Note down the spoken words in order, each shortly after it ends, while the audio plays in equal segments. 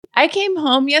I came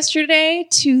home yesterday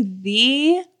to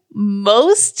the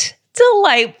most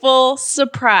delightful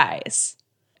surprise.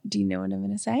 Do you know what I'm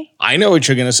going to say? I know what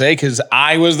you're going to say because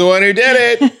I was the one who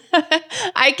did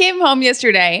it. I came home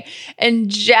yesterday and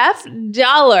Jeff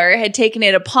Dollar had taken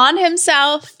it upon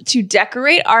himself to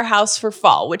decorate our house for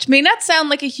fall, which may not sound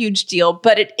like a huge deal,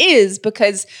 but it is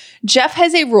because Jeff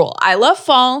has a rule. I love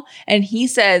fall, and he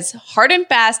says hard and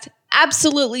fast,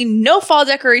 absolutely no fall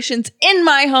decorations in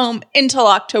my home until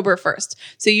October 1st.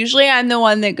 So usually I'm the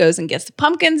one that goes and gets the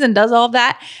pumpkins and does all of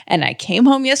that. And I came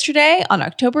home yesterday on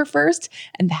October 1st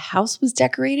and the house was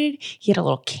decorated. He had a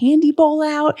little candy bowl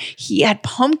out. He had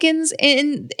pumpkins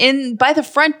in by the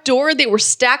front door. They were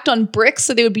stacked on bricks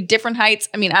so they would be different heights.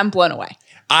 I mean, I'm blown away.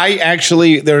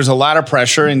 There's a lot of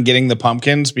pressure in getting the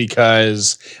pumpkins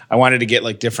because I wanted to get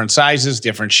like different sizes,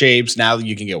 different shapes. Now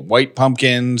you can get white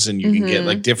pumpkins and you can get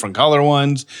like different color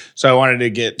ones. So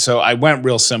I went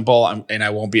real simple, and I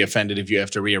won't be offended if you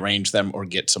have to rearrange them or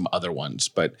get some other ones.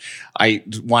 But I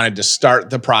wanted to start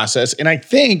the process. And I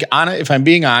think, if I'm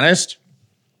being honest,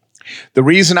 the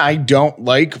reason I don't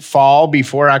like fall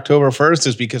before October 1st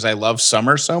is because I love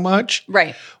summer so much.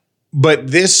 Right.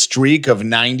 But this streak of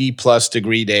 90 plus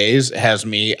degree days has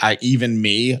me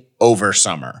over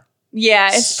summer. Yeah,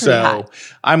 it's pretty hot.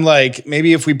 I'm like,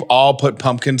 maybe if we all put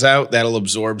pumpkins out, that'll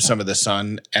absorb some of the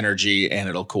sun energy and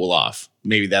it'll cool off.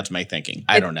 Maybe that's my thinking.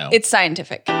 I don't know. It's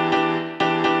scientific.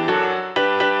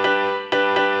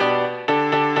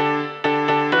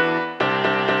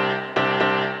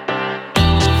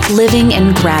 Living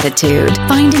in gratitude,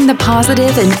 finding the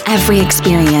positive in every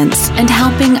experience, and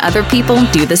helping other people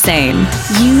do the same.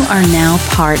 You are now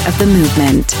part of the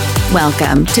movement.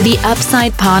 Welcome to the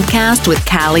Upside Podcast with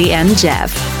Callie and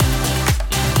Jeff.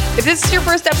 If this is your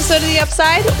first episode of The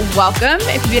Upside, welcome.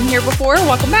 If you've been here before,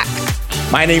 welcome back.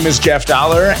 My name is Jeff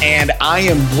Dollar, and I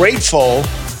am grateful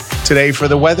today for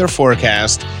the weather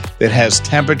forecast that has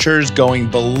temperatures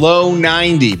going below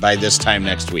 90 by this time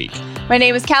next week. My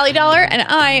name is Callie Dollar, and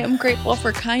I am grateful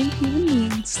for kind human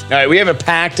beings. All right, we have a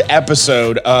packed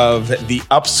episode of The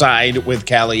Upside with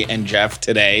Callie and Jeff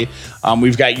today.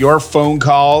 We've got your phone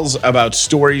calls about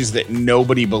stories that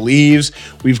nobody believes.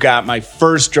 We've got my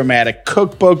first dramatic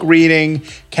cookbook reading.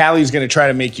 Callie's going to try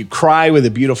to make you cry with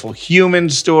a beautiful human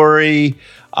story.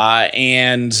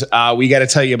 And we got to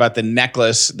tell you about the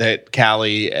necklace that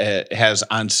Callie has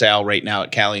on sale right now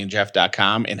at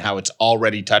callieandjeff.com and how it's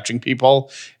already touching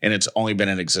people, and it's only been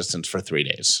in existence for 3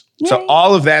 days. Yay. So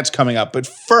all of that's coming up. But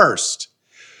first,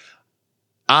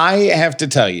 I have to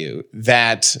tell you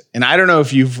that, and I don't know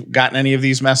if you've gotten any of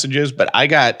these messages, but I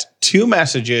got 2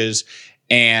 messages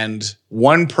and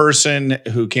one person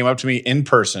who came up to me in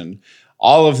person.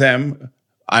 All of them,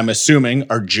 I'm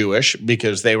assuming, are Jewish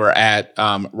because they were at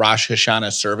Rosh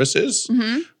Hashanah services,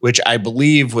 which I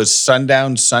believe was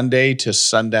sundown Sunday to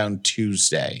sundown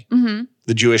Tuesday,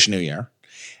 the Jewish New Year.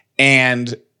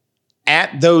 And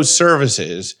at those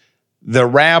services, the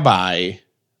rabbi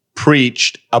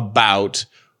preached about,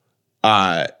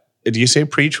 do you say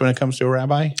preach when it comes to a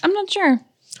rabbi? I'm not sure.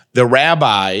 The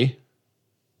rabbi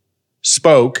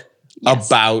spoke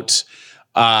about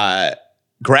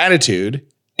gratitude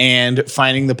and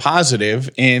finding the positive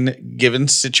in given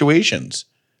situations.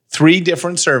 3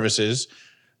 different services.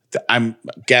 I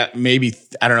don't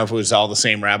know if it was all the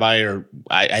same rabbi or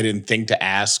I didn't think to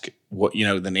ask what,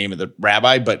 the name of the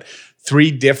rabbi, but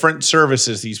 3 different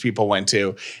services these people went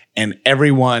to, and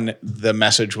everyone, the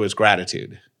message was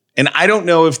gratitude. And I don't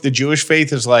know if the Jewish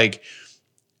faith is like,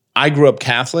 I grew up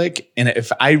Catholic, and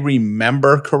if I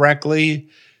remember correctly,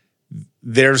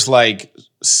 there's like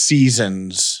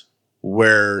seasons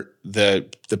where the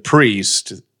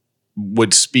priest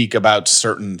would speak about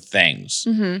certain things.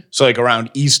 So like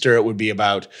around Easter, it would be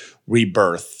about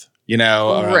rebirth,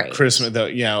 around Christmas,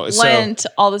 Lent,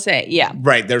 all the same. Yeah.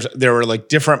 Right. There were like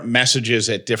different messages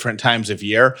at different times of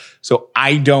year. So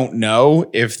I don't know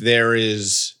if there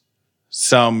is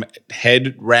some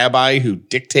head rabbi who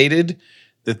dictated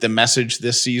that the message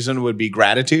this season would be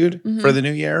gratitude for the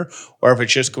new year, or if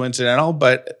it's just coincidental.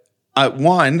 But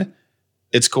one,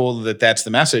 it's cool that that's the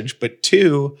message. But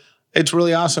 2, it's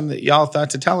really awesome that y'all thought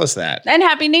to tell us that. And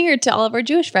Happy New Year to all of our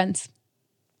Jewish friends.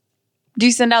 Do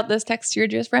you send out those texts to your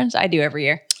Jewish friends? I do every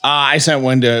year. I sent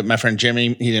one to my friend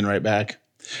Jimmy. He didn't write back.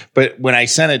 But when I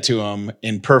sent it to him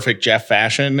in perfect Jeff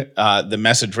fashion, the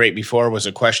message right before was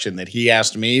a question that he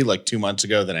asked me like 2 months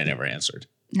ago that I never answered.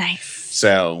 Nice.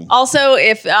 So also,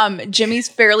 if Jimmy's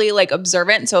fairly like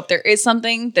observant, so if there is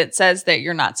something that says that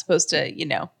you're not supposed to,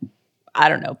 I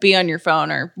don't know, be on your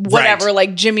phone or whatever. Right.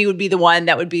 Like Jimmy would be the one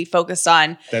that would be focused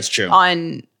on. That's true.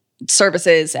 On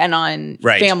services and on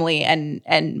family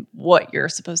and what you're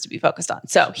supposed to be focused on.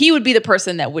 So he would be the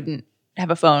person that wouldn't have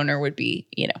a phone or would be,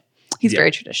 he's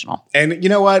very traditional. And you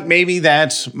know what? Maybe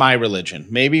that's my religion.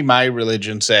 Maybe my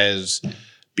religion says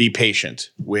be patient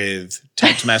with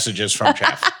text messages from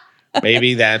Jeff.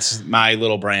 Maybe that's my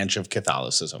little branch of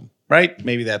Catholicism, right?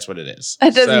 Maybe that's what it is.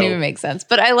 That doesn't even make sense,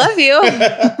 but I love you.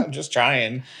 I'm just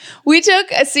trying. We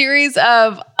took a series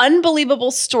of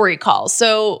unbelievable story calls.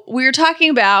 So we were talking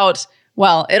about,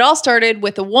 it all started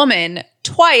with a woman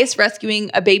twice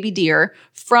rescuing a baby deer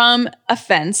from a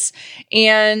fence.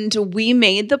 And we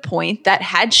made the point that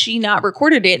had she not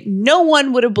recorded it, no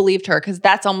one would have believed her because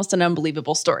that's almost an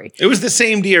unbelievable story. It was the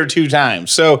same deer 2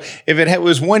 times. So if it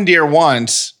was one deer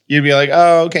once, you'd be like,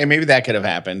 oh, okay, maybe that could have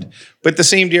happened. But the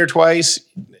same deer twice,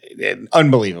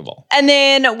 unbelievable. And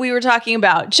then we were talking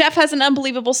about Jeff has an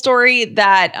unbelievable story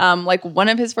that one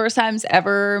of his first times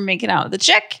ever making out with a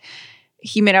chick.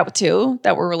 He made out with 2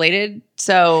 that were related.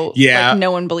 So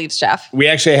no one believes Jeff. We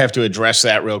actually have to address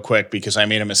that real quick because I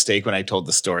made a mistake when I told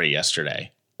the story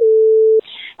yesterday.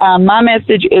 My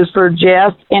message is for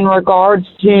Jeff in regards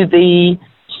to the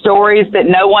stories that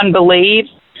no one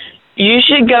believes. You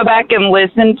should go back and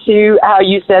listen to how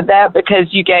you said that because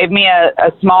you gave me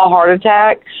a small heart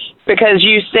attack because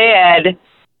you said,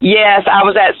 yes, I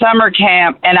was at summer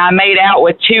camp and I made out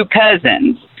with 2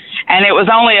 cousins. And it was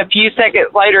only a few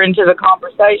seconds later into the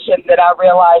conversation that I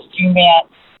realized you meant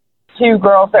 2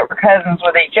 girls that were cousins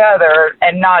with each other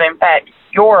and not, in fact,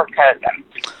 your cousin.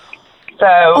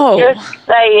 So just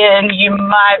saying, you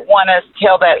might want to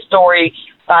tell that story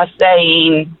by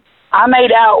saying, I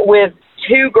made out with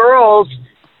 2 girls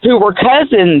who were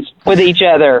cousins with each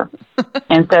other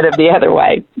instead of the other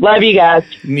way. Love you guys.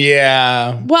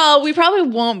 Yeah. Well, we probably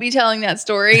won't be telling that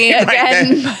story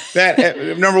again.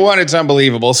 that number 1, it's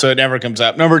unbelievable, so it never comes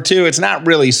up. Number 2, it's not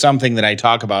really something that I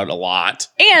talk about a lot.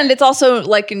 And it's also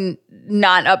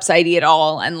not upsidey at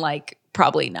all and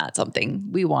probably not something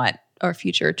we want our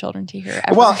future children to hear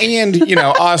ever. Well, and,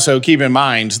 also keep in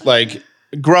mind,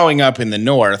 growing up in the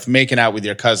North, making out with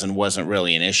your cousin wasn't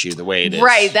really an issue the way it is.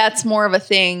 Right. That's more of a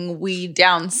thing. We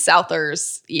down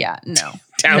Southers. Yeah. No.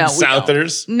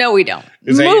 Southers? No, we don't.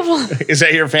 Is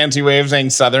that your fancy way of saying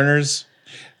Southerners?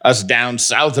 Us down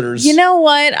Southers. You know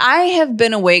what? I have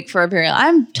been awake for a period.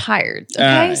 I'm tired.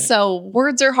 Okay. Right. So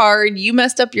words are hard. You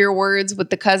messed up your words with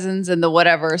the cousins and the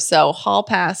whatever. So hall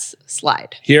pass,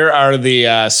 slide. Here are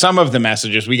the some of the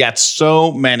messages. We got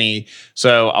so many.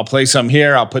 So I'll play some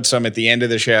here. I'll put some at the end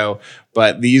of the show.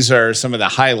 But these are some of the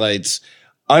highlights.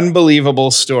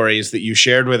 Unbelievable stories that you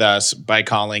shared with us by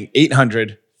calling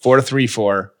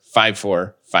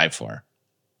 800-434-5454.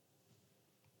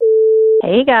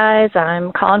 Hey guys,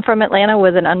 I'm calling from Atlanta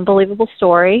with an unbelievable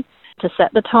story. To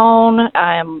set the tone,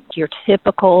 I'm your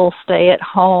typical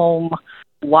stay-at-home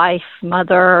wife,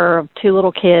 mother of 2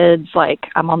 little kids.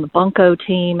 I'm on the bunco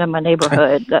team in my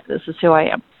neighborhood. This is who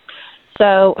I am.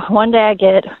 So one day I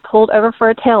get pulled over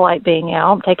for a taillight being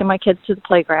out. I'm taking my kids to the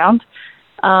playground.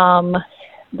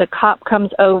 The cop comes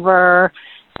over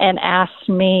and asks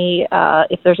me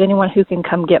if there's anyone who can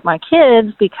come get my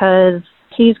kids because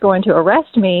he's going to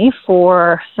arrest me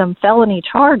for some felony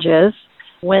charges.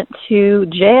 Went to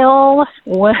jail,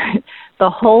 the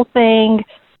whole thing,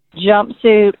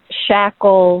 jumpsuit,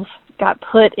 shackles, got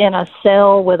put in a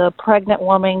cell with a pregnant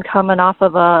woman coming off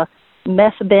of a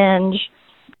meth binge.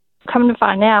 Come to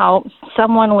find out,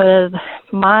 someone with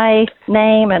my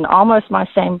name and almost my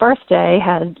same birthday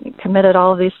had committed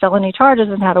all of these felony charges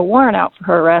and had a warrant out for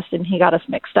her arrest, and he got us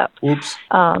mixed up. Oops.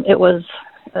 It was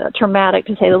traumatic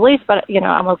to say the least, but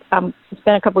it's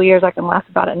been a couple of years. I can laugh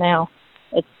about it now.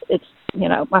 It's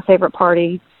my favorite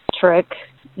party trick.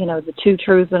 The 2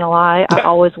 truths and a lie. I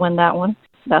always win that one.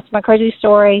 That's my crazy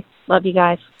story. Love you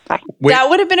guys. Bye. That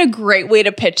would have been a great way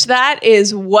to pitch that.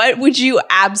 Is what would you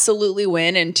absolutely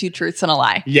win in 2 truths and a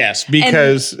lie? Yes,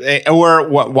 because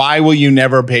why will you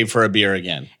never pay for a beer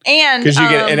again? And because you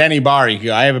get at any bar, you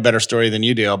go, I have a better story than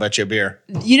you do. I'll bet you a beer.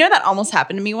 That almost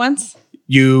happened to me once.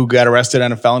 You got arrested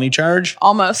on a felony charge?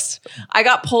 Almost. I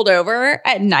got pulled over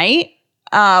at night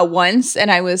once,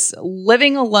 and I was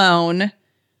living alone.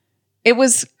 It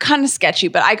was kind of sketchy,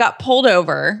 but I got pulled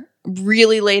over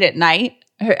really late at night.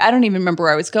 I don't even remember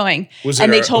where I was going.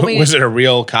 They told me, was it a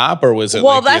real cop or was it?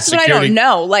 Well, that's what I don't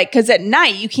know. Because at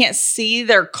night you can't see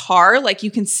their car.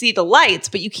 You can see the lights,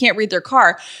 but you can't read their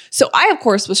car. So I, of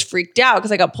course, was freaked out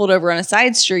because I got pulled over on a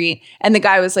side street, and the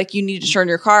guy was like, "You need to turn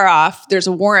your car off. There's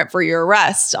a warrant for your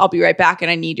arrest. I'll be right back,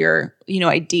 and I need your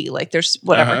ID. There's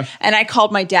whatever." Uh-huh. And I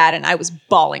called my dad, and I was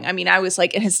bawling. I was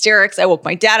in hysterics. I woke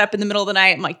my dad up in the middle of the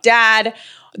night. I'm like, "Dad,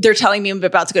 they're telling me I'm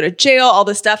about to go to jail, all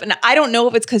this stuff. And I don't know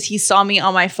if it's because he saw me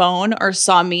on my phone or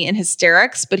saw me in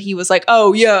hysterics, but he was like,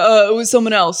 oh, yeah, it was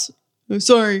someone else. I'm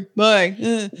sorry. Bye.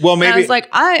 Well, maybe and I was like,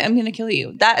 I am going to kill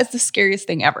you. That is the scariest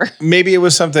thing ever. Maybe it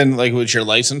was something like, was your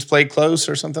license plate close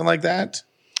or something like that?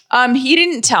 He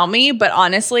didn't tell me, but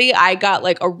honestly, I got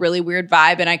like a really weird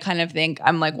vibe, and I kind of think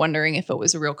I'm like wondering if it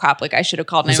was a real cop. Like I should have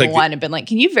called 911 and been like,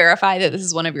 "Can you verify that this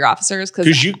is one of your officers?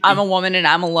 Because I'm a woman and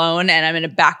I'm alone and I'm in a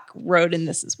back road and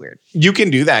this is weird." You can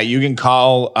do that. You can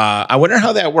call. I wonder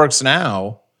how that works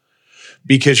now,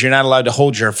 because you're not allowed to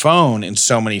hold your phone in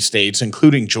so many states,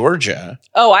 including Georgia.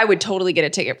 Oh, I would totally get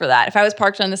a ticket for that if I was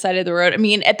parked on the side of the road. I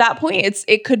mean, at that point,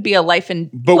 it could be a life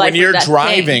and but life when you're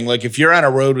driving, thing. like if you're on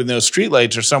a road with no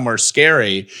streetlights or somewhere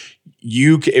scary,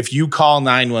 if you call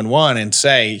 911 and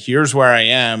say, "Here's where I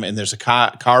am," and there's a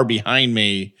car behind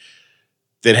me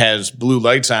that has blue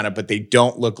lights on it, but they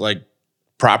don't look like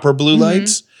proper blue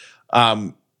lights,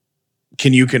 can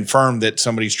you confirm that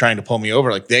somebody's trying to pull me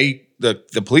over? Like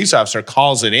the police officer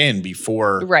calls it in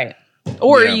before. Right.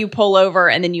 Or you pull over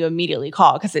and then you immediately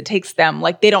call, because it takes them,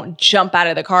 like, they don't jump out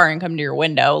of the car and come to your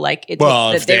window. Like, it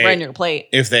takes that they run your plate.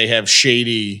 If they have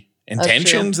shady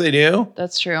intentions, they do.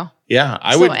 That's true. Yeah,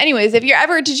 I would. Anyways, if you're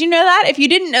ever, did you know that? If you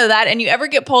didn't know that and you ever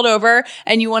get pulled over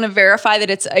and you want to verify that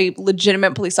it's a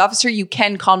legitimate police officer, you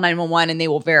can call 911 and they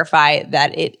will verify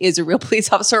that it is a real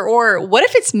police officer. Or what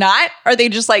if it's not? Are they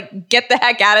just like, get the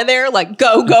heck out of there? Like,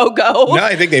 go, go, go. No,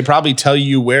 I think they probably tell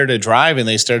you where to drive and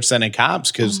they start sending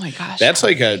cops, because that's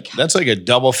like a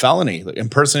double felony, like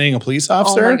impersonating a police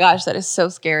officer. Oh my gosh, that is so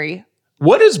scary.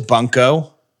 What is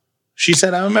bunco? She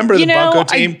said, I remember the bunco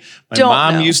team. My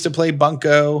mom used to play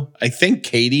bunco. I think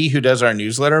Katie, who does our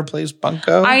newsletter, plays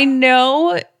bunco. I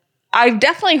know. I've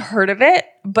definitely heard of it,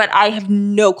 but I have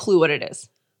no clue what it is.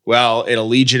 Well, it'll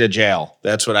lead you to jail.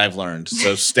 That's what I've learned.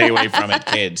 So stay away from it,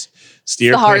 kids.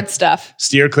 Steer it's the hard stuff.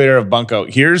 Steer clear of bunco.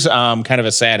 Here's kind of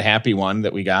a sad, happy one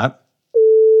that we got.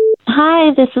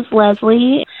 Hi, this is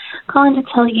Leslie, calling to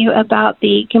tell you about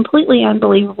the completely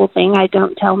unbelievable thing I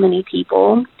don't tell many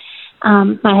people.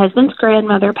 My husband's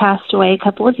grandmother passed away a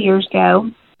couple of years ago,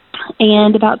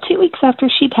 and about 2 weeks after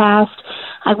she passed,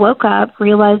 I woke up,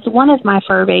 realized one of my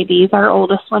fur babies, our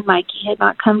oldest one, Mikey, had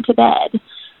not come to bed.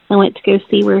 I went to go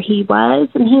see where he was,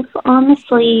 and he was on the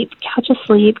couch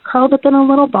asleep, curled up in a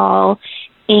little ball,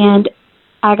 and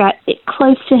I got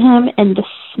close to him, and the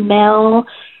smell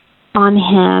on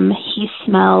him, he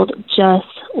smelled just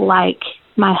like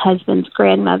my husband's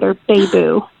grandmother,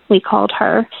 Babu, we called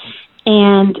her.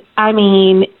 And, I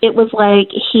mean, it was like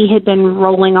he had been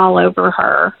rolling all over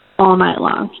her all night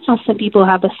long. You know, some people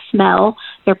have a smell,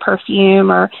 their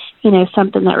perfume or,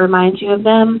 something that reminds you of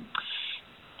them.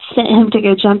 Sent him to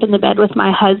go jump in the bed with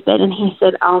my husband, and he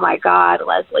said, "Oh, my God,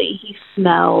 Leslie, he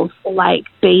smells like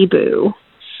Babu."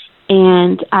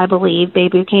 And I believe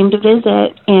Babu came to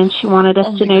visit, and she wanted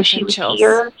us to know she was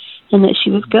here and that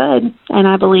she was good. And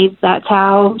I believe that's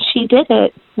how she did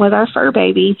it with our fur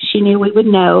baby. She knew we would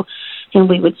know, and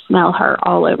we would smell her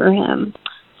all over him.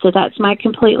 So that's my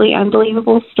completely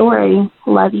unbelievable story.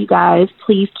 Love you guys.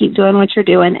 Please keep doing what you're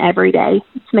doing every day.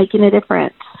 It's making a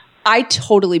difference. I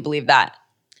totally believe that.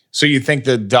 So you think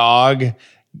the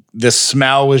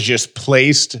smell was just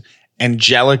placed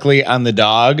angelically on the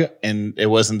dog, and it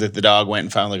wasn't that the dog went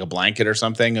and found like a blanket or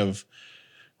something of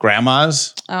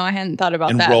grandma's? Oh, I hadn't thought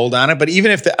about that. And rolled on it. But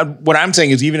even if what I'm saying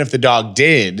is, even if the dog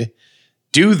did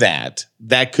do that,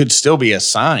 that could still be a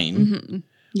sign. Mm-hmm.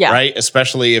 Yeah. Right?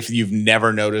 Especially if you've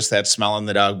never noticed that smell in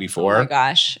the dog before. Oh my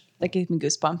gosh. That gave me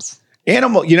goosebumps.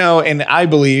 Animal, and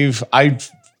I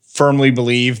firmly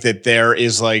believe that there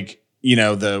is like,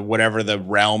 the whatever the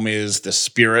realm is, the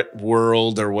spirit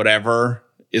world or whatever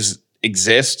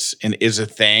exists and is a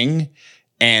thing.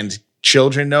 And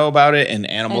children know about it and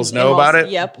animals know about it.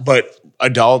 Yep. But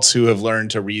adults who have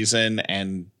learned to reason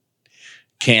and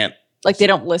can't, like, they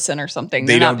don't listen or something.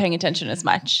 They're not paying attention as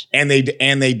much. And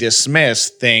they dismiss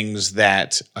things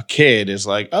that a kid is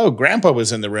like, "Oh, grandpa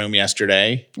was in the room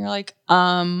yesterday." You're like,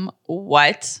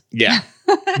 what? Yeah.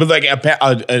 But like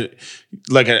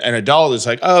an adult is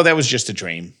like, "Oh, that was just a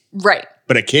dream." Right.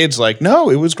 But a kid's like, "No,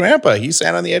 it was grandpa. He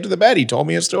sat on the edge of the bed. He told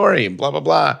me a story and blah, blah,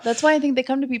 blah." That's why I think they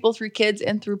come to people through kids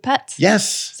and through pets. Yes.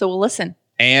 So we'll listen.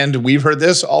 And we've heard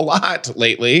this a lot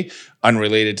lately,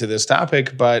 unrelated to this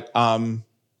topic, but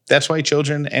that's why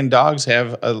children and dogs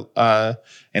have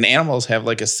and animals have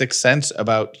like a sixth sense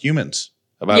about humans,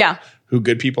 about who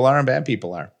good people are and bad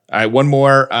people are. All right, one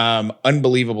more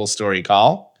unbelievable story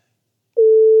call.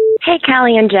 Hey,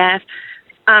 Callie and Jeff.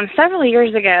 Several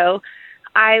years ago,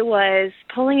 I was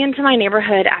pulling into my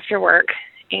neighborhood after work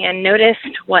and noticed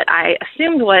what I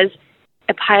assumed was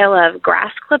a pile of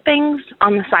grass clippings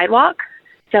on the sidewalk.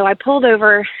 So I pulled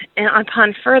over and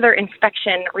upon further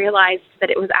inspection realized that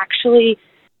it was actually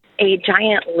a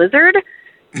giant lizard,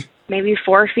 maybe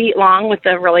 4 feet long with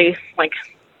a really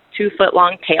 2-foot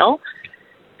long tail.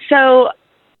 So,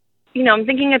 I'm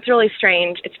thinking it's really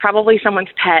strange. It's probably someone's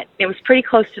pet. It was pretty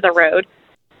close to the road.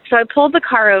 So I pulled the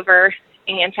car over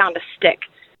and found a stick.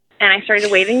 And I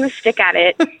started waving the stick at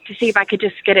it to see if I could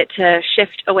just get it to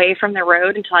shift away from the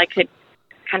road until I could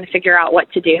kind of figure out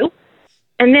what to do.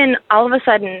 And then all of a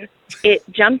sudden, it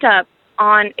jumped up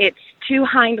on its 2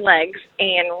 hind legs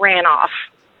and ran off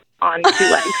on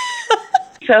 2 legs.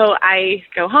 So I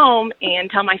go home and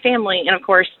tell my family, and of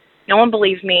course, no one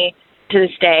believes me. To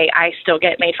this day, I still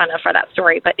get made fun of for that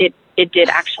story, but it did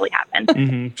actually happen.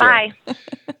 Mm-hmm, Bye.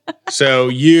 So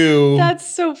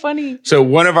That's so funny. So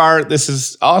this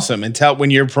is awesome. And when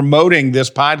you're promoting this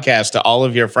podcast to all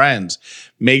of your friends,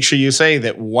 make sure you say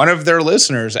that one of their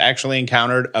listeners actually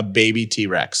encountered a baby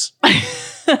T-Rex.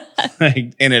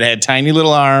 And it had tiny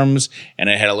little arms and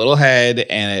it had a little head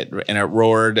and it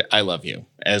roared, "I love you,"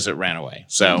 as it ran away.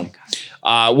 So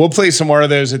we'll play some more of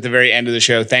those at the very end of the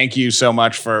show. Thank you so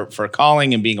much for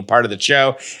calling and being a part of the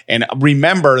show. And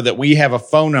remember that we have a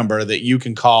phone number that you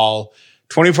can call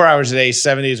 24 hours a day,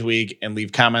 7 days a week, and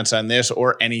leave comments on this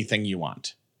or anything you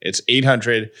want. It's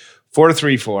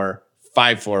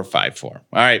 800-434-5454. All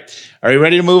right. Are you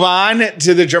ready to move on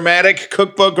to the dramatic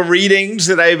cookbook readings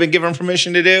that I have been given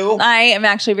permission to do? I am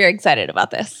actually very excited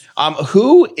about this.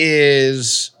 Who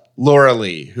is Laura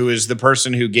Lee, who is the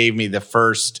person who gave me the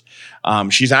first?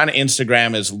 She's on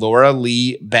Instagram as Laura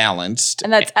Lee Balanced.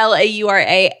 And that's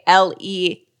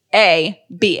LauraLeaBalanced.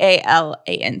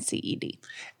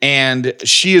 And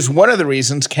she is one of the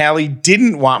reasons Callie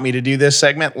didn't want me to do this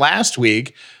segment last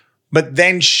week. But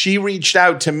then she reached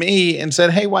out to me and said,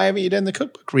 "Hey, why haven't you done the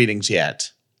cookbook readings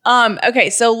yet?"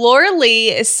 Okay, so Laura Lee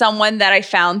is someone that I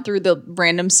found through the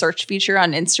random search feature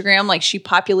on Instagram. She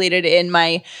populated in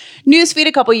my newsfeed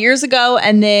a couple years ago,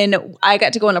 and then I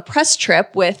got to go on a press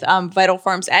trip with Vital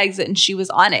Farms Exit, and she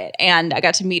was on it, and I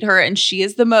got to meet her, and she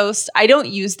is the most, I don't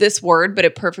use this word, but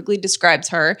it perfectly describes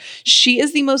her. She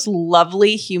is the most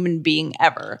lovely human being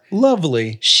ever.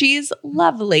 Lovely. She's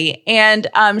lovely, and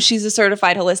she's a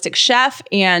certified holistic chef,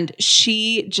 and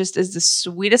she just is the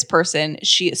sweetest person.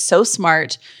 She is so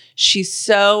smart. She's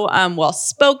so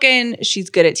well-spoken. She's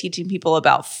good at teaching people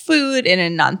about food in a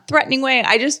non-threatening way.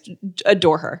 I just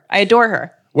adore her. I adore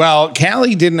her. Well,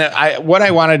 Callie what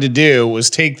I wanted to do was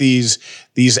take these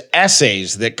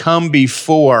essays that come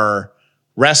before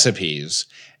recipes,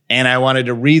 and I wanted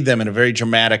to read them in a very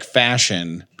dramatic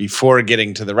fashion before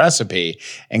getting to the recipe.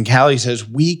 And Callie says,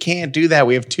 "We can't do that.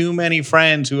 We have too many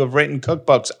friends who have written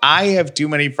cookbooks. I have too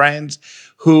many friends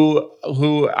who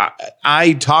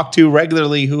I talk to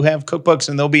regularly who have cookbooks,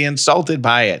 and they'll be insulted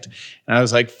by it." And I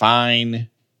was like, "Fine,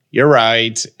 you're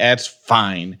right. That's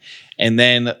fine." And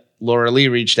then Laura Lee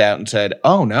reached out and said,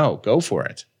 "Oh no, go for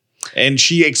it." And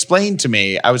she explained to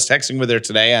me, I was texting with her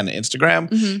today on Instagram.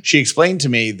 Mm-hmm. She explained to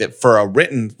me that for a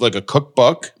written, a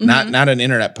cookbook, mm-hmm. not an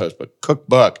internet post, but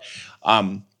cookbook,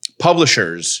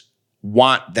 publishers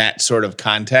want that sort of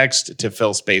context to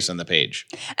fill space on the page.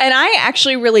 And I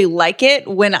actually really like it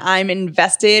when I'm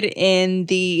invested in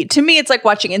to me, it's like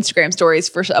watching Instagram stories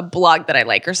for a blog that I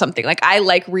like or something. I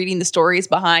like reading the stories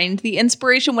behind the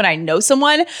inspiration when I know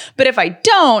someone. But if I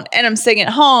don't, and I'm sitting at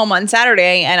home on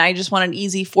Saturday and I just want an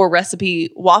easy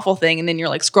 4-recipe waffle thing, and then you're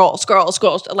like, scroll. I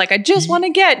just want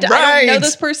to get, right. I don't know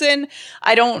this person.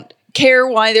 I don't care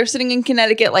why they're sitting in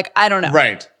Connecticut. I don't know.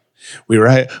 Right. We were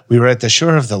at the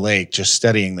shore of the lake just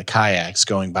studying the kayaks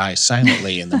going by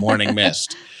silently in the morning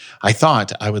mist. I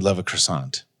thought I would love a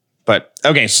croissant. But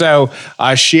okay, so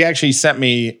she actually sent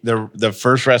me the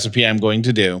first recipe I'm going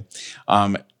to do.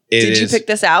 Did you pick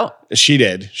this out? She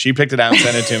did. She picked it out and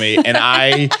sent it to me. And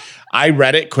I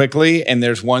read it quickly, and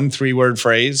there's one 3-word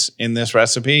phrase in this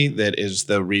recipe that is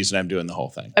the reason I'm doing the whole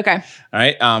thing. Okay. All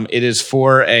right. It is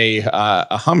for a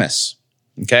hummus.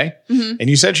 Okay. Mm-hmm. And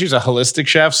you said she's a holistic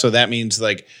chef. So that means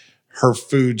her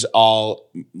foods all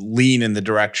lean in the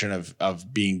direction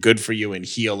of being good for you and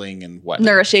healing and what?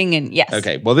 Nourishing and yes.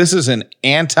 Okay. Well, this is an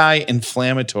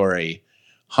anti-inflammatory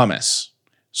hummus.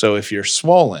 So if you're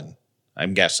swollen,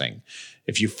 I'm guessing,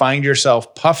 if you find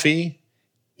yourself puffy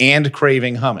and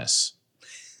craving hummus,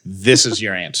 this is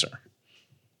your answer.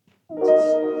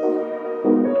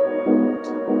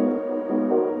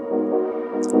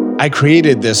 I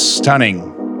created this stunning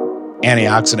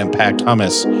antioxidant-packed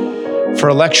hummus for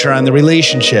a lecture on the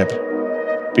relationship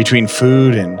between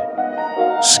food and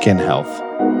skin health.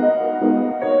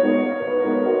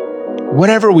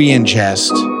 Whatever we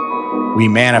ingest we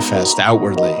manifest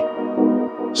outwardly.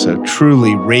 So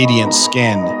truly radiant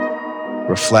skin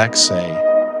reflects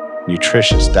a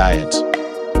nutritious diet.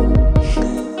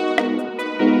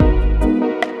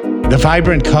 The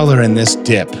vibrant color in this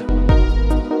dip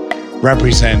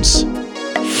represents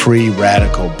free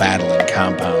radical battling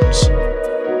compounds,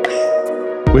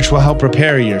 which will help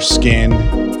repair your skin,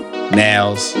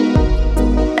 nails,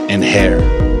 and hair.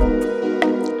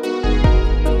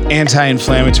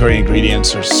 Anti-inflammatory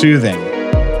ingredients are soothing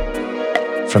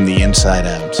from the inside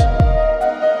out.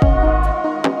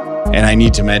 And I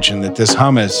need to mention that this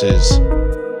hummus is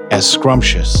as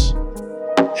scrumptious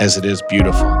as it is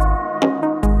beautiful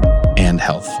and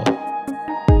healthful.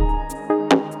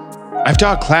 I've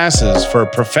taught classes for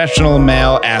professional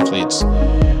male athletes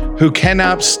who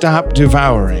cannot stop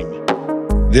devouring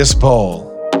this bowl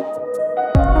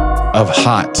of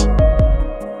hot,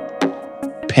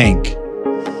 pink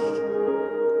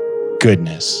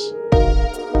goodness,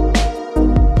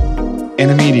 and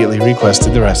immediately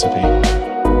requested the recipe.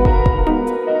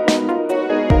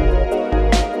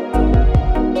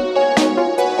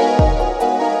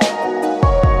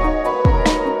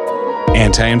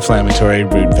 Anti-inflammatory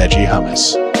root veggie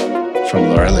hummus from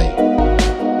Laura Lee.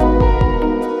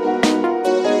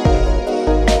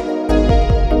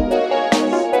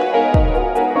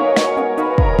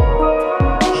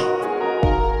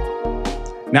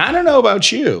 Now, I don't know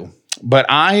about you, but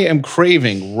I am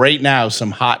craving right now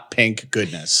some hot pink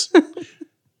goodness.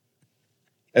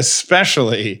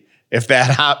 Especially if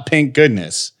that hot pink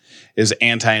goodness is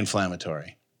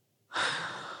anti-inflammatory.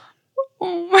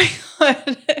 Oh my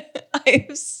God. I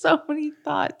have so many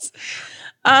thoughts.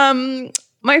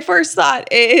 My first thought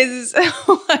is,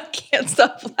 I can't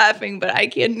stop laughing, but I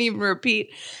can't even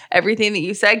repeat everything that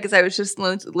you said because I was just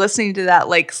listening to that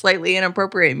like slightly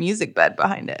inappropriate music bed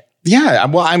behind it. Yeah,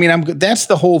 well, I mean, that's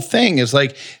the whole thing is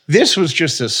like, this was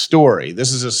just a story.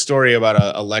 This is a story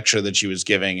about a lecture that she was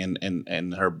giving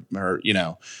and her, you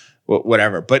know,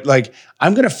 whatever. But like,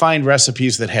 I'm going to find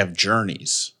recipes that have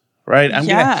journeys, right? I'm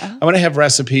going to have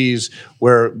recipes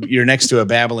where you're next to a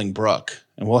babbling brook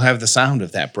and we'll have the sound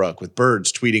of that brook with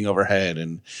birds tweeting overhead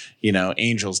and, you know,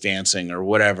 angels dancing or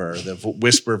whatever, the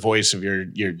whisper voice of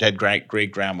your dead great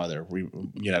grandmother,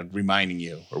 reminding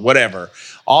you or whatever,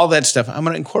 all that stuff. I'm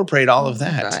going to incorporate all of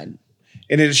that. God.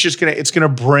 And it's just going to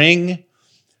bring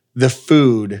the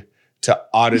food to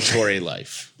auditory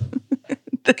life.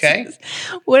 Okay.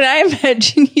 When I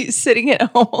imagine you sitting at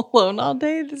home alone all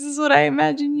day, this is what I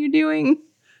imagine you doing.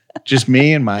 Just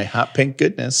me and my hot pink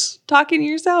goodness. Talking to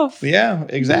yourself. Yeah,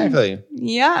 exactly.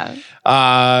 Yeah.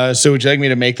 So would you like me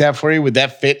to make that for you? Would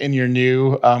that fit in your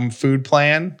new food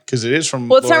plan? Because it is from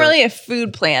Well, it's not really a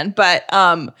food plan, but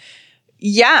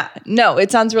yeah. No, it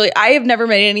sounds really... I have never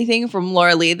made anything from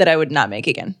Laura Lee that I would not make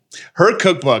again. Her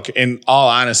cookbook, in all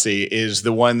honesty, is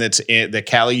the one that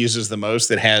Callie uses the most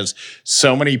that has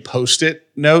so many Post-it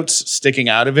notes sticking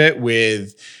out of it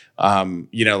with...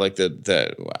 like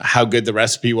the how good the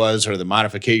recipe was or the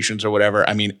modifications or whatever.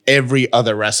 I mean, every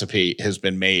other recipe has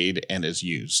been made and is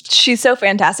used. She's so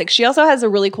fantastic. She also has a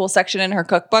really cool section in her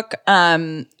cookbook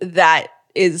that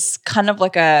is kind of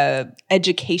like a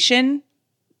education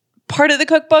part of the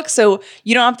cookbook. So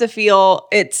you don't have to feel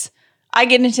I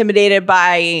get intimidated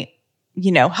by,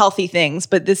 healthy things,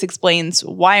 but this explains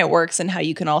why it works and how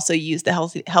you can also use the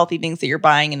healthy things that you're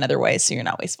buying in other ways so you're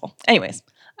not wasteful. Anyways.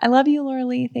 I love you, Laura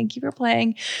Lee. Thank you for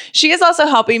playing. She is also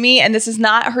helping me, and this is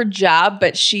not her job,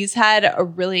 but she's had a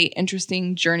really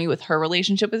interesting journey with her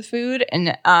relationship with food.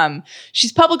 And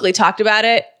she's publicly talked about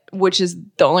it, which is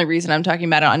the only reason I'm talking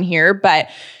about it on here. But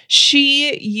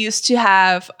she used to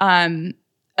have an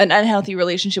unhealthy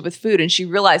relationship with food, and she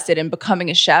realized it, and becoming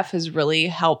a chef has really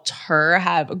helped her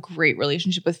have a great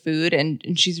relationship with food, and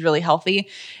she's really healthy.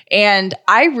 And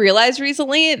I realized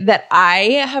recently that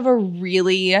I have a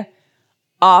really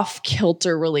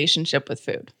off-kilter relationship with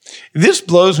food. This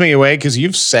blows me away because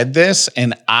you've said this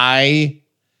and I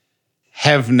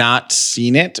have not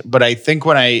seen it, but I think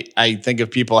when I think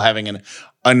of people having an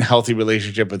unhealthy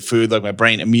relationship with food, like my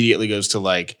brain immediately goes to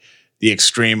like the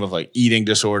extreme of like eating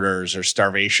disorders or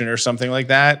starvation or something like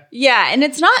that. Yeah, and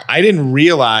it's not... I didn't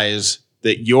realize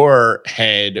that your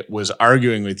head was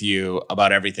arguing with you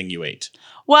about everything you ate.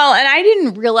 Well, and I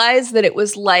didn't realize that it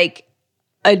was like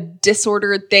a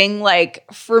disordered thing. Like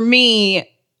for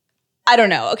me, I don't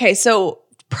know. Okay, so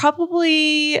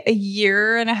probably a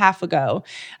year and a half ago,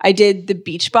 I did the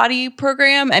Beachbody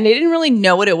program, and I didn't really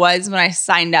know what it was when I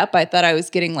signed up. I thought I was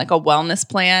getting like a wellness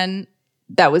plan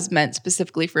that was meant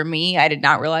specifically for me. I did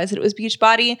not realize that it was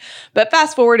Beachbody, but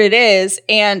fast forward it is,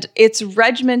 and it's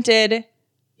regimented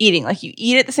eating. Like you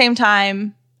eat at the same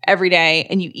time every day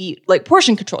and you eat like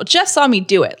portion control. Jeff saw me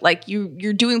do it. Like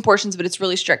you're doing portions, but it's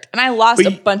really strict. And I lost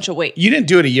a bunch of weight. You didn't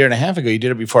do it a year and a half ago. You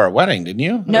did it before our wedding, didn't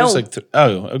you? No. It was like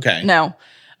okay. No.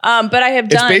 But I have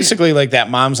done. It's basically like that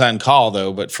Moms on Call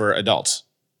though, but for adults.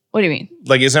 What do you mean?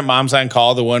 Like, isn't Moms on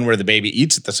Call the one where the baby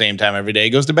eats at the same time every day,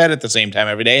 goes to bed at the same time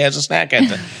every day, has a snack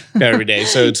at every day?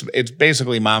 So it's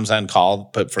basically Moms on Call,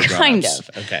 but for grown-ups. Kind of.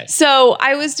 Okay. So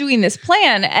I was doing this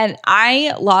plan and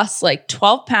I lost like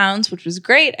 12 pounds, which was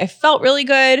great. I felt really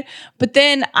good. But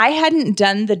then I hadn't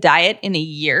done the diet in a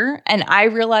year. And I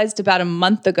realized about a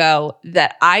month ago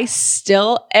that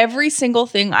every single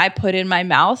thing I put in my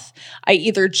mouth, I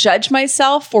either judge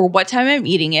myself for what time I'm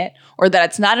eating it, or that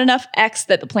it's not enough X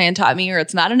that the plan taught me, or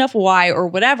it's not enough Y or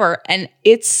whatever. And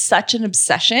it's such an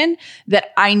obsession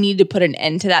that I need to put an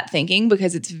end to that thinking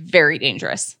because it's very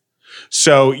dangerous.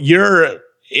 So your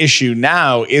issue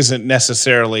now isn't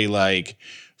necessarily like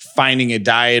finding a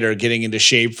diet or getting into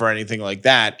shape for anything like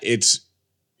that. It's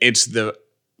the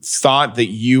thought that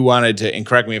you wanted to, and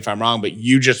correct me if I'm wrong, but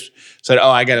you just said, oh,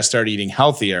 I got to start eating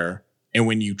healthier. And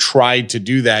when you tried to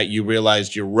do that, you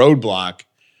realized your roadblock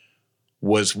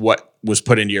was what was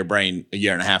put into your brain a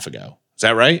year and a half ago. Is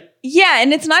that right? Yeah.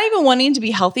 And it's not even wanting to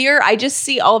be healthier. I just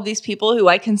see all of these people who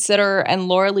I consider, and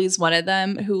Laura Lee's one of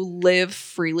them, who live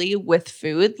freely with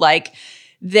food. Like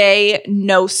they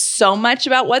know so much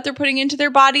about what they're putting into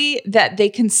their body that they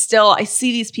can still, I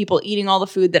see these people eating all the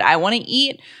food that I want to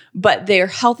eat, but they're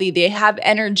healthy. They have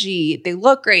energy. They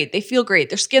look great. They feel great.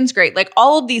 Their skin's great. Like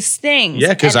all of these things.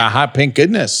 Yeah, because of hot pink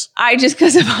goodness.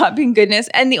 Because of hot pink goodness.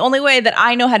 And the only way that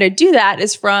I know how to do that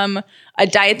is from a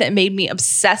diet that made me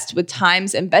obsessed with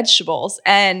thymes and vegetables.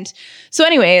 And so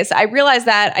anyways, I realized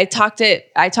that I talked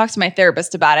to my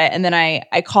therapist about it. And then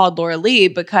I called Laura Lee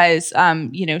because,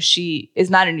 she is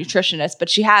not a nutritionist, but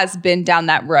she has been down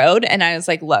that road. And I was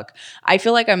like, look, I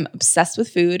feel like I'm obsessed with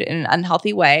food in an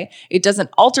unhealthy way. It doesn't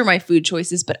alter my food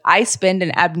choices, but I spend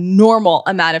an abnormal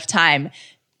amount of time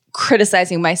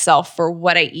criticizing myself for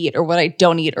what I eat or what I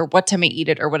don't eat or what time I eat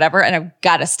it or whatever. And I've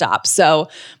got to stop. So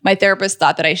my therapist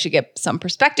thought that I should get some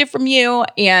perspective from you.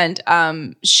 And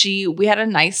we had a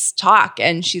nice talk,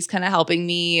 and she's kind of helping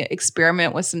me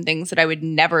experiment with some things that I would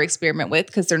never experiment with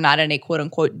because they're not in a quote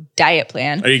unquote diet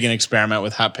plan. Are you going to experiment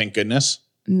with hot pink goodness?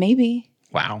 Maybe.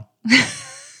 Wow.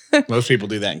 Most people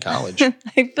do that in college. I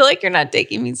feel like you're not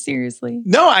taking me seriously.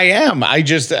 No, I am.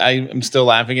 I'm still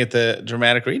laughing at the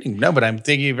dramatic reading. No, but I'm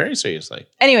taking it very seriously.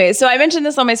 Anyway, so I mentioned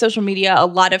this on my social media. A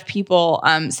lot of people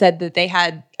said that they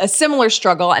had a similar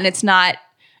struggle, and it's not,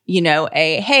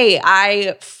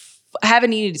 I have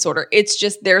an eating disorder. It's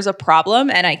just there's a problem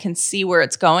and I can see where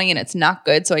it's going and it's not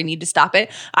good. So I need to stop it.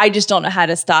 I just don't know how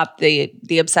to stop the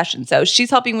obsession. So she's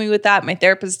helping me with that. My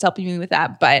therapist is helping me with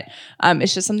that. But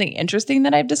it's just something interesting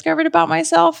that I've discovered about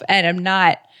myself. And I'm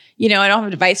not, I don't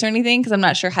have advice or anything because I'm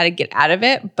not sure how to get out of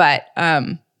it. But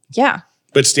yeah.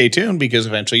 But stay tuned because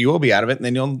eventually you will be out of it and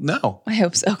then you'll know. I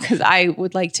hope so, because I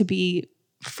would like to be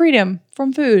freedom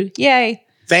from food. Yay.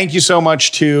 Thank you so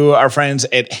much to our friends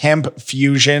at Hemp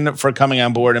Fusion for coming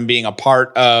on board and being a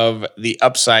part of the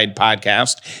Upside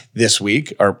podcast this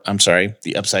week,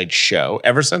 the Upside show.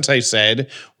 Ever since I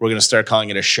said we're going to start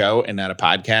calling it a show and not a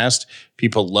podcast,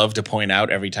 people love to point out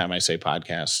every time I say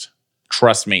podcast.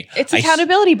 Trust me. It's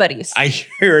accountability buddies. I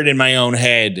hear it in my own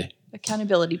head.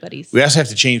 Accountability buddies. We also have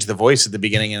to change the voice at the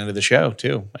beginning and end of the show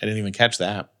too. I didn't even catch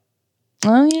that.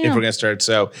 Oh, yeah. If we're going to start.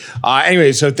 So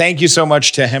anyway, so thank you so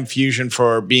much to Hemp Fusion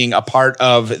for being a part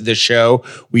of the show.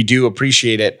 We do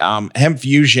appreciate it. Hemp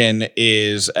Fusion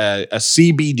is a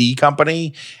CBD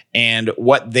company. And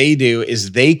what they do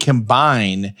is they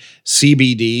combine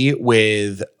CBD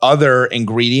with other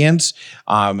ingredients,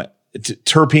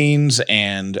 terpenes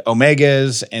and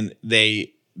omegas, and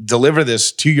they deliver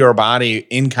this to your body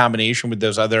in combination with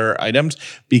those other items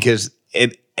because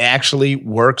it actually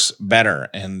works better.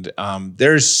 And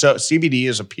CBD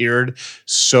has appeared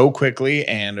so quickly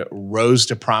and rose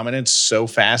to prominence so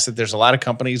fast that there's a lot of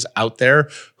companies out there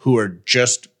who are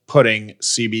just putting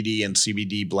CBD and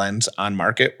CBD blends on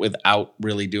market without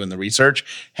really doing the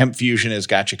research. Hemp Fusion has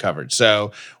got you covered.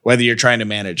 So whether you're trying to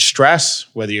manage stress,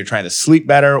 whether you're trying to sleep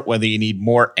better, whether you need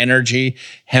more energy,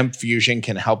 Hemp Fusion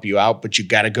can help you out, but you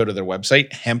got to go to their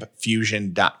website,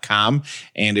 hempfusion.com.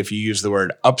 And if you use the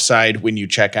word upside when you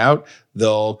check out,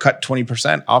 they'll cut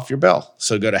 20% off your bill.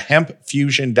 So go to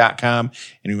hempfusion.com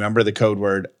and remember the code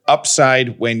word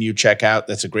upside when you check out.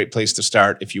 That's a great place to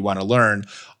start if you want to learn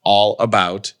all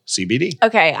about CBD.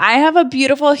 Okay, I have a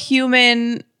beautiful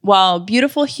humans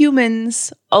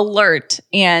alert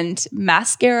and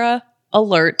mascara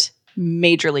alert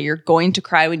majorly. You're going to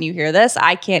cry when you hear this.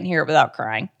 I can't hear it without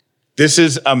crying. This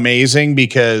is amazing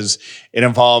because it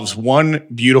involves one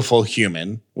beautiful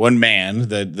human, one man,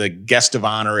 the guest of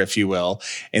honor, if you will,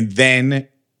 and then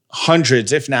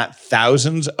hundreds, if not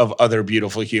thousands of other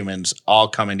beautiful humans all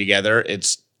coming together.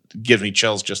 It gives me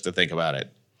chills just to think about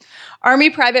it.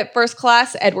 Army Private First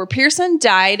Class Edward Pearson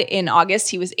died in August.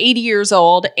 He was 80 years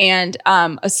old, and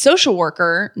a social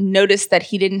worker noticed that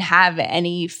he didn't have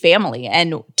any family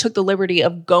and took the liberty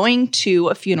of going to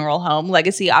a funeral home,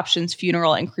 Legacy Options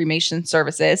Funeral and Cremation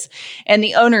Services. And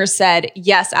the owners said,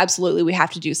 yes, absolutely, we have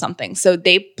to do something. So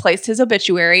they placed his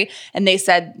obituary, and they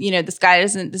said,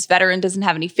 this veteran doesn't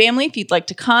have any family. If you'd like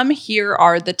to come, here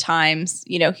are the times,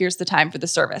 here's the time for the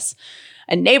service.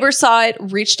 A neighbor saw it,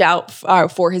 reached out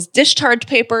for his discharge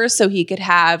papers so he could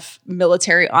have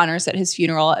military honors at his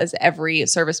funeral, as every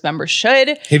service member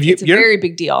should. It's a very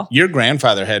big deal. Your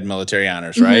grandfather had military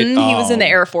honors, right? Mm-hmm. He was in the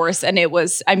Air Force, and it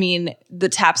was, the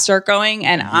taps start going,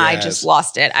 and I just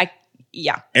lost it.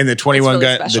 And the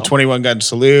 21 gun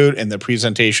salute and the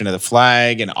presentation of the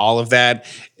flag and all of that.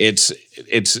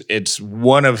 It's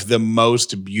one of the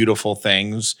most beautiful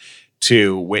things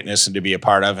to witness and to be a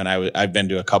part of. And I've been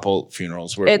to a couple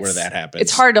funerals where that happens.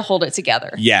 It's hard to hold it together.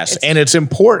 Yes. And it's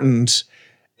important.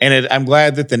 And I'm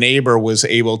glad that the neighbor was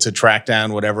able to track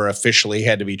down whatever officially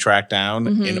had to be tracked down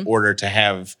in order to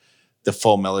have the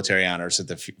full military honors at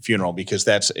the funeral, because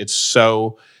it's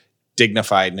so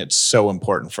dignified and it's so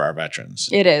important for our veterans.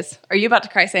 It is. Are you about to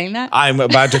cry saying that? I'm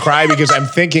about to cry because I'm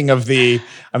thinking of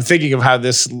how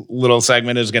this little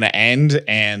segment is going to end,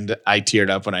 and I teared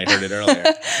up when I heard it earlier,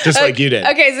 just like you did.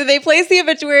 Okay, so they placed the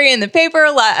obituary in the paper.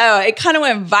 It kind of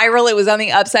went viral. It was on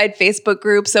the Upside Facebook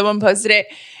group. Someone posted it.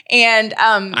 And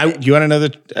you want to know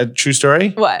a true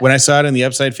story? What? When I saw it in the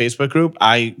Upside Facebook group,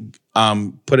 I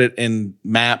put it in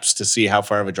maps to see how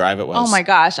far of a drive it was. Oh my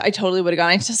gosh, I totally would have gone.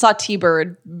 I just saw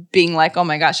T-Bird being like, oh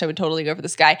my gosh, I would totally go for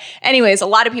this guy. Anyways, a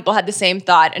lot of people had the same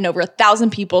thought, and over 1,000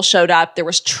 people showed up. There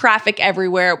was traffic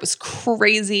everywhere. It was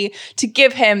crazy to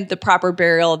give him the proper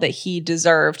burial that he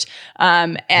deserved.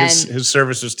 And his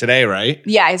service was today, right?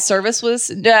 Yeah, his service was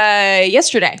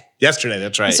yesterday. Yesterday,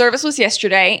 that's right. The service was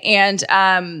yesterday,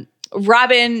 and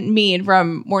Robin Mead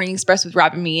from Morning Express with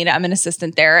Robin Mead, I'm an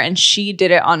assistant there, and she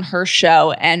did it on her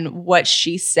show, and what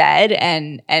she said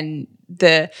and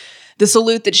the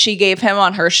salute that she gave him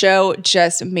on her show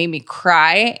just made me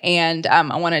cry, and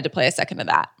I wanted to play a second of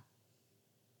that.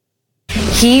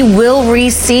 He will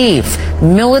receive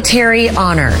military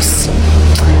honors.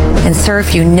 And sir,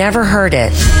 if you never heard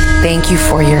it, thank you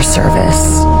for your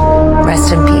service.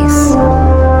 Rest in peace.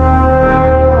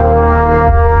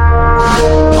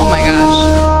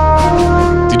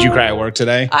 Did you cry at work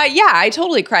today? Yeah, I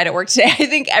totally cried at work today. I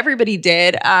think everybody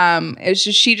did. It's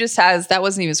just that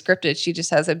wasn't even scripted. She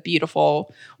just has a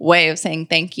beautiful way of saying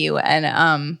thank you.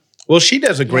 And well, she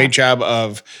does a great job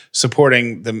of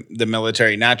supporting the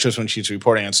military, not just when she's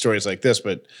reporting on stories like this,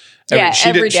 but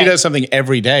she does something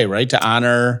every day, right, to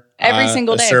honor every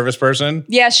single day. A service person.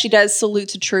 Yes, she does salute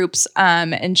to troops,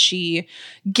 and she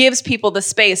gives people the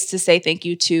space to say thank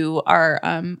you to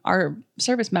our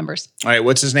service members. All right,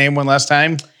 what's his name one last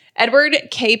time? Edward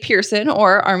K. Pearson,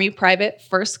 or Army Private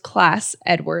First Class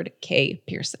Edward K.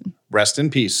 Pearson. Rest in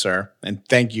peace, sir, and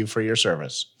thank you for your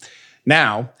service.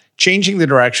 Now, changing the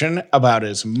direction about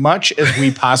as much as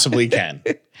we possibly can.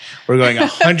 We're going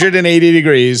 180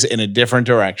 degrees in a different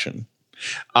direction.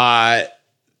 I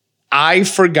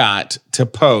forgot to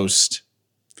post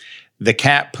the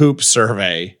cat poop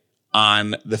survey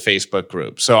on the Facebook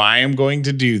group. So I am going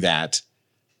to do that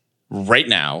right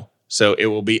now. So it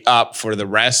will be up for the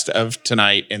rest of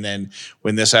tonight. And then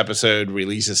when this episode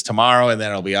releases tomorrow, and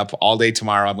then it'll be up all day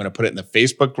tomorrow, I'm going to put it in the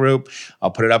Facebook group.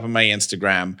 I'll put it up on my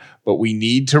Instagram. But we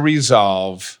need to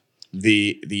resolve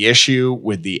the issue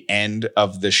with the end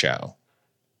of the show.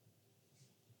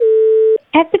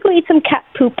 I have to go eat some cat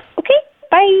poop. Okay,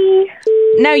 bye.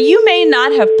 Now, you may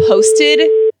not have posted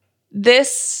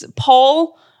this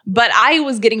poll, but I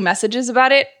was getting messages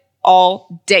about it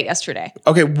all day yesterday.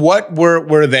 Okay, what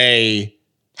were they?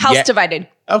 House divided.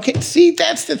 Okay, see,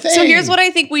 that's the thing. So here's what I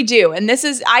think we do. And this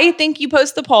is, I think you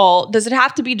post the poll. Does it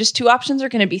have to be just 2 options, or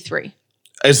can it be 3?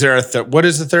 Is there what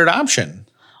is the third option?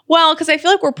 Well, because I feel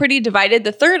like we're pretty divided.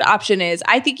 The third option is,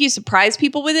 I think you surprise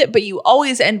people with it, but you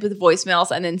always end with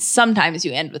voicemails, and then sometimes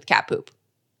you end with cat poop.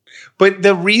 But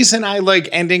the reason I like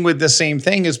ending with the same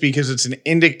thing is because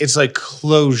it's like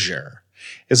closure.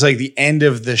 It's like the end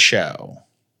of the show.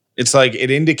 It's like it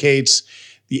indicates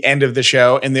the end of the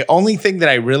show. And the only thing that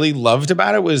I really loved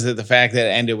about it was that the fact that it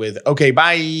ended with, okay,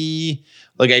 bye.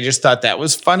 Like, I just thought that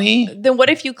was funny. Then what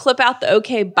if you clip out the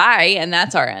okay, bye, and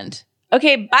that's our end?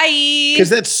 Okay, bye. Because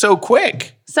that's so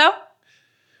quick. So?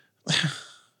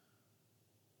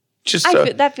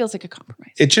 That feels like a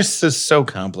compromise. It just is so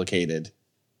complicated.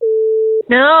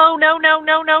 No.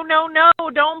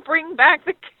 Don't bring back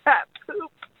the cat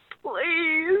poop,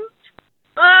 please.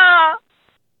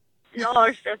 Y'all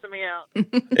are stressing me out.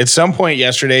 At some point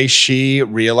yesterday, she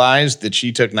realized that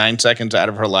she took 9 seconds out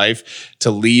of her life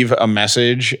to leave a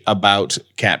message about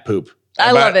cat poop.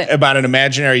 I love it. About an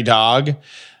imaginary dog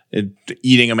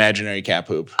eating imaginary cat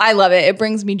poop. I love it. It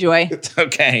brings me joy.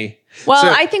 Okay. Well,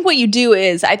 I think what you do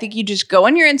is you just go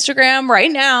on your Instagram right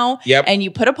now and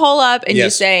you put a poll up and you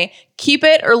say, keep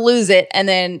it or lose it, and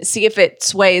then see if it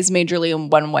sways majorly in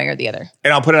one way or the other.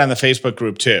 And I'll put it on the Facebook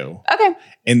group too. Okay.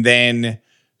 And then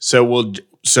we'll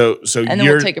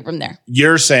take it from there.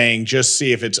 You're saying just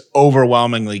see if it's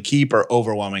overwhelmingly keep or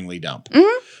overwhelmingly dump.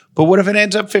 Mm-hmm. But what if it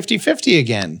ends up 50-50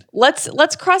 again?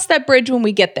 Let's cross that bridge when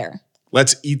we get there.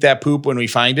 Let's eat that poop when we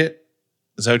find it.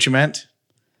 Is that what you meant?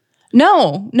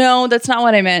 No, that's not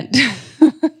what I meant.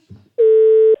 I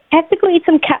have to go eat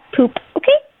some cat poop.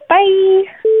 Okay, bye.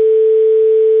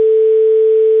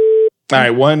 All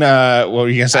right, what were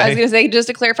you going to say? I was going to say, just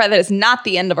to clarify, that it's not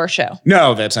the end of our show.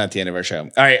 No, that's not the end of our show.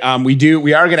 All right,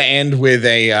 we are going to end with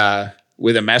a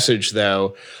message,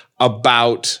 though,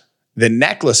 about the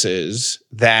necklaces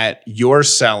that you're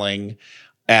selling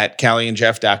at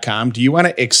CallieandJeff.com. Do you want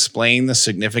to explain the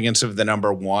significance of the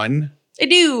number 1? I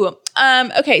do.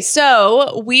 Okay,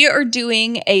 so we are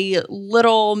doing a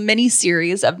little mini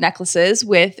series of necklaces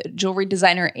with jewelry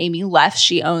designer Amy Leff.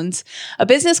 She owns a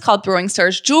business called Throwing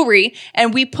Stars Jewelry,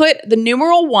 and we put the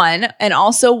numeral 1 and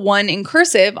also 1 in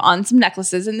cursive on some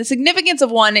necklaces. And the significance of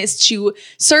 1 is to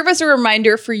serve as a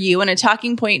reminder for you and a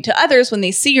talking point to others when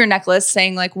they see your necklace,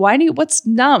 saying like, what's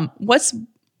 1?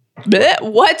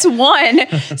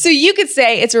 So you could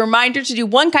say it's a reminder to do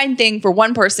one kind thing for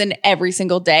one person every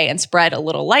single day and spread a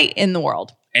little light in the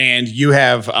world. And you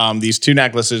have these 2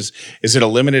 necklaces. Is it a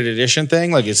limited edition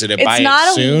thing? Like, is it buy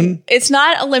it soon? It's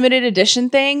not a limited edition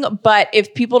thing, but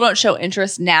if people don't show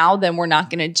interest now, then we're not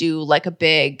going to do like a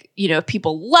big, if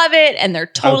people love it and they're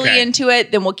totally into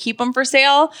it, then we'll keep them for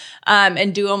sale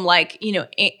and do them like,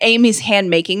 Amy's hand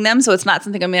making them. So it's not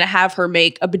something I'm going to have her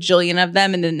make a bajillion of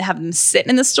them and then have them sit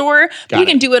in the store. But you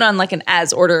can do it on like an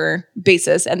as order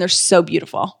basis, and they're so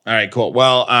beautiful. All right, cool.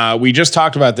 Well, we just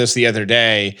talked about this the other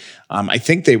day. I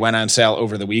think they went on sale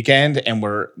over the weekend, and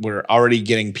we're already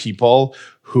getting people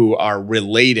who are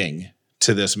relating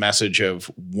to this message of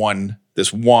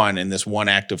this one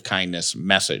act of kindness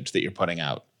message that you're putting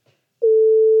out.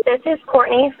 This is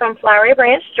Courtney from Flowery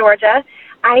Branch, Georgia.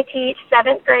 I teach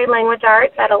 7th grade language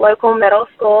arts at a local middle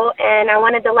school, and I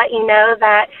wanted to let you know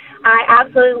that I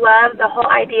absolutely love the whole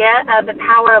idea of the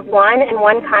power of 1 and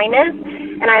 1 kindness.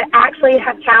 And I actually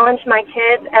have challenged my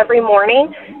kids every morning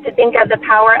to think of the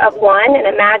power of 1 and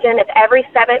imagine if every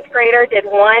 7th grader did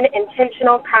 1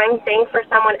 intentional kind thing for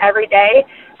someone every day,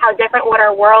 how different would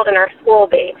our world and our school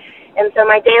be? And so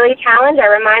my daily challenge, I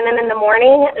remind them in the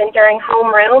morning and during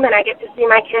homeroom, and I get to see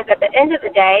my kids at the end of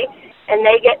the day, and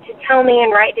they get to tell me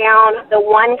and write down the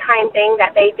 1 kind thing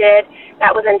that they did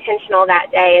that was intentional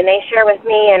that day. And they share with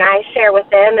me, and I share with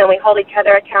them, and we hold each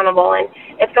other accountable. And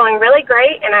it's going really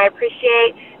great, and I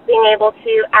appreciate being able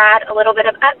to add a little bit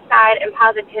of upside and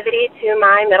positivity to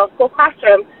my middle school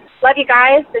classroom. Love you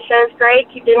guys. The show's great.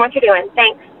 Keep doing what you're doing.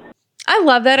 Thanks. I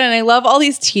love that. And I love all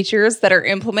these teachers that are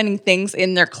implementing things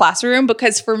in their classroom,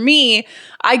 because for me,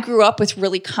 I grew up with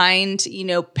really kind,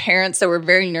 parents that were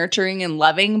very nurturing and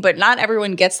loving, but not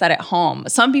everyone gets that at home.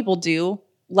 Some people do.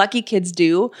 Lucky kids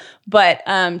do. But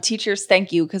teachers,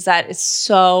 thank you, because that is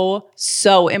so,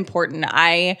 so important.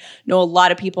 I know a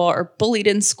lot of people are bullied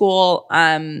in school.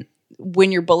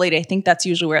 When you're bullied, I think that's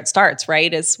usually where it starts,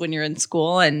 right? Is when you're in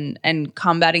school, and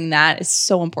combating that is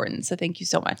so important. So thank you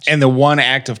so much. And the 1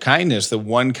 act of kindness, the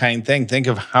 1 kind thing. Think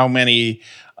of how many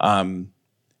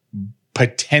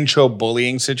potential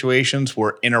bullying situations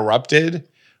were interrupted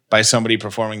by somebody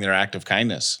performing their act of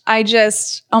kindness.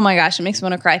 Oh my gosh, it makes me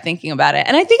want to cry thinking about it.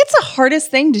 And I think it's the hardest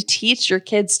thing to teach your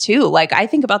kids too. Like, I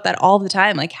think about that all the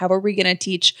time. Like, how are we going to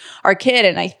teach our kid?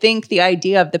 And I think the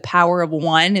idea of the power of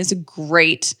 1 is a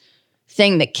great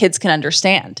thing that kids can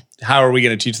understand. How are we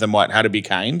going to teach them what? How to be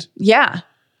kind? Yeah.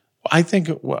 I think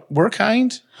we're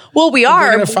kind. Well, we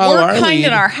are. We're kind lead.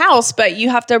 in our house, but you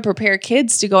have to prepare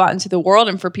kids to go out into the world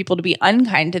and for people to be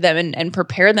unkind to them and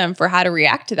prepare them for how to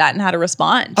react to that and how to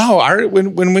respond. Oh,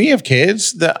 when we have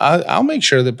kids, I'll make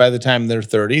sure that by the time they're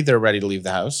 30, they're ready to leave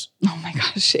the house. Oh my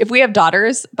gosh. If we have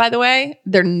daughters, by the way,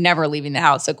 they're never leaving the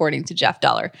house, according to Jeff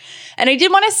Dollar. And I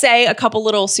did want to say a couple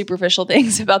little superficial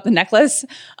things about the necklace.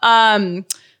 Can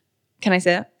I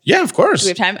say that? Yeah, of course. Do we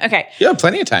have time? Okay. Yeah,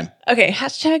 plenty of time. Okay.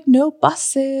 Hashtag no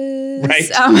buses.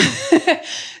 Right.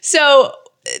 So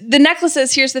the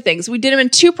necklaces, here's the things. We did them in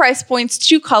 2 price points,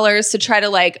 2 colors to try to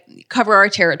like cover our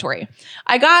territory.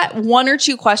 I got 1 or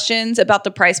 2 questions about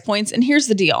the price points. And here's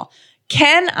the deal.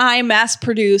 Can I mass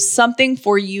produce something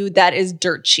for you that is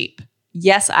dirt cheap?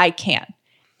 Yes, I can.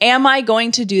 Am I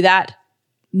going to do that?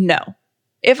 No.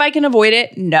 If I can avoid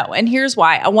it, no. And here's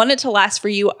why. I want it to last for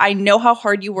you. I know how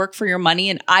hard you work for your money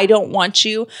and I don't want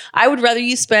you. I would rather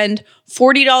you spend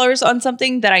 $40 on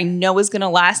something that I know is going to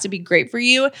last and be great for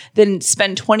you than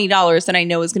spend $20 that I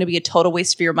know is going to be a total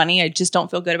waste for your money. I just don't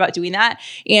feel good about doing that.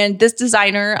 And this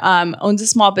designer owns a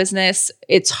small business.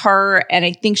 It's her and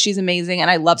I think she's amazing and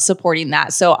I love supporting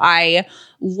that. So I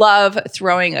love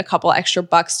throwing a couple extra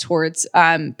bucks towards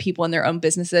people in their own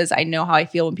businesses. I know how I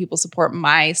feel when people support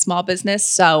my small business.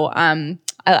 So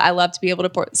I love to be able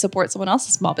to support someone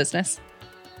else's small business.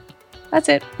 That's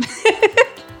it.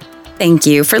 Thank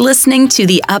you for listening to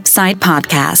the Upside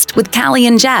Podcast with Callie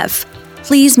and Jeff.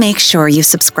 Please make sure you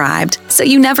subscribed so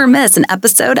you never miss an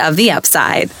episode of The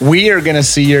Upside. We are going to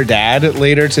see your dad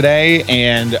later today,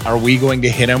 and are we going to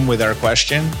hit him with our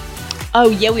question?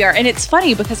 Oh, yeah, we are. And it's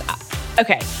funny because,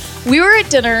 okay, we were at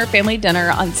dinner, family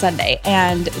dinner on Sunday,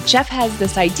 and Jeff has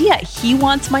this idea. He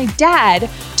wants my dad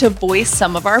to voice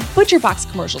some of our Butcher Box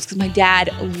commercials because my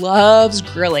dad loves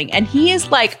grilling. And he is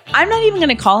like, I'm not even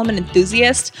going to call him an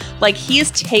enthusiast. Like, he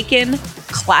has taken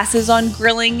classes on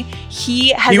grilling.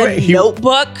 He has a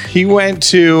notebook. He went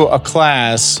to a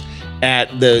class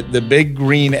at the Big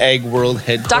Green Egg World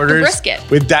headquarters. Dr.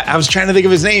 Brisket. I was trying to think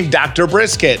of his name, Dr.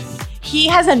 Brisket. He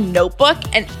has a notebook,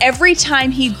 and every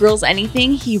time he grills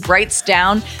anything, he writes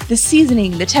down the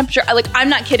seasoning, the temperature. Like, I'm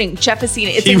not kidding. Jeff has seen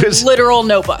it. It's a literal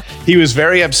notebook. He was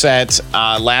very upset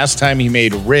last time he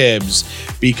made ribs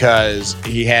because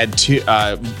he had 2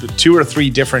 or 3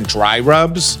 different dry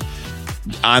rubs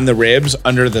on the ribs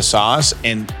under the sauce,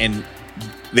 and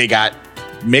they got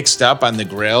mixed up on the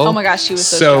grill. Oh my gosh, he was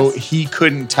so stressed. He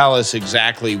couldn't tell us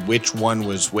exactly which one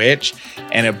was which,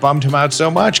 and it bummed him out so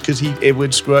much because it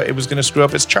was going to screw up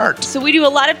his chart. So we do a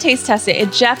lot of taste testing,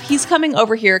 and Jeff, he's coming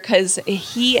over here because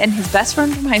he and his best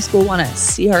friend from high school want to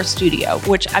see our studio,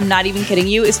 which I'm not even kidding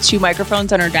you, is 2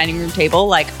 microphones on our dining room table.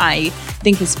 Like, I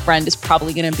think his friend is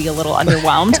probably going to be a little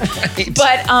underwhelmed. Right.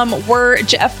 But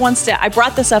Jeff wants to, I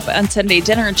brought this up on Sunday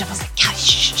dinner, and Jeff was like, yeah,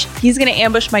 shh. He's going to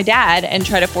ambush my dad and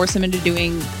try to force him into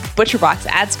doing Butcher Box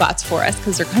ad spots for us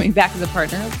because they're coming back as a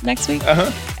partner next week.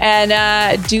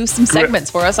 And do some segments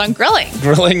for us on grilling.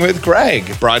 Grilling with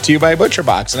Greg, brought to you by Butcher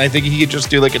Box. And I think he could just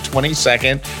do like a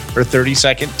 20-second or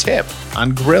 30-second tip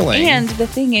on grilling. And the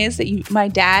thing is that my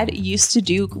dad used to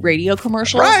do radio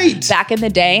commercials back in the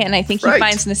day, and I think he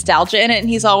finds nostalgia in it, and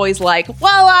he's always like,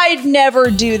 well, I'd never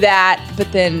do that.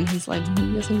 But then he's like,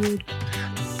 yes, I would.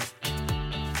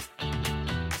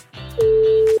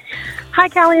 Hi,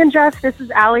 Callie and Jeff. This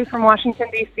is Allie from Washington,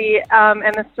 D.C.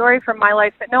 And the story from my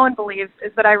life that no one believes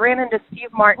is that I ran into Steve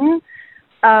Martin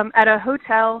at a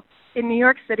hotel in New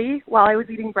York City while I was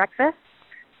eating breakfast.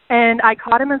 And I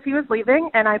caught him as he was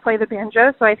leaving, and I play the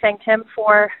banjo, so I thanked him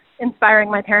for inspiring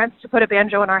my parents to put a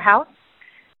banjo in our house.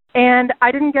 And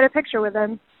I didn't get a picture with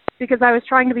him because I was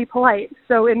trying to be polite.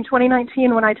 So in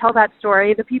 2019, when I tell that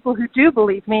story, the people who do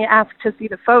believe me ask to see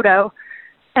the photo,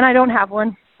 and I don't have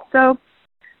one. So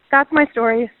that's my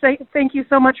story. Thank you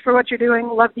so much for what you're doing.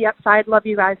 Love the Upside. Love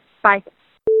you guys. Bye.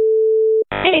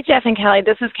 Hey, Jeff and Callie.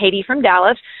 This is Katie from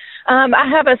Dallas. I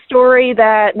have a story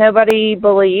that nobody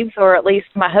believes, or at least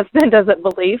my husband doesn't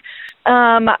believe.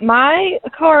 My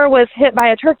car was hit by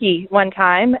a turkey one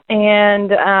time,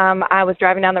 and I was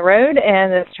driving down the road,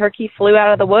 and this turkey flew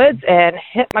out of the woods and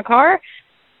hit my car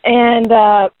and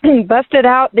busted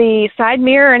out the side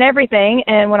mirror and everything.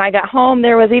 And when I got home,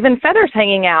 there was even feathers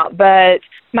hanging out. But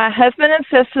my husband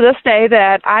insists to this day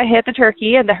that I hit the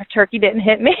turkey and the turkey didn't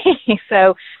hit me.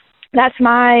 So that's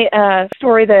my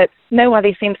story that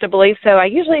nobody seems to believe. So I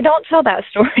usually don't tell that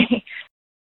story.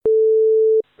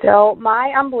 So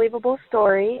my unbelievable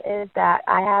story is that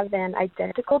I have an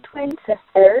identical twin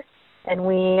sister, and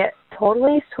we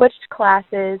totally switched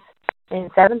classes in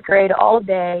 7th grade all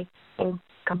day and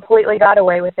completely got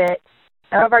away with it.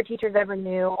 None of our teachers ever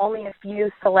knew. Only a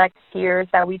few select peers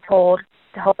that we told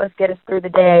to help us get us through the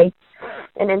day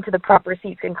and into the proper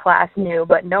seats in class knew,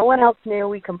 but no one else knew.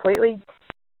 We completely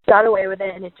got away with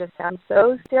it, and it just sounds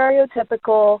so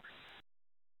stereotypical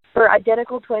for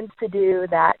identical twins to do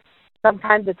that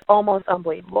sometimes it's almost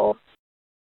unbelievable.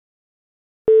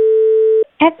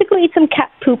 I have to go eat some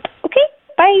cat poop. Okay,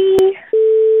 bye.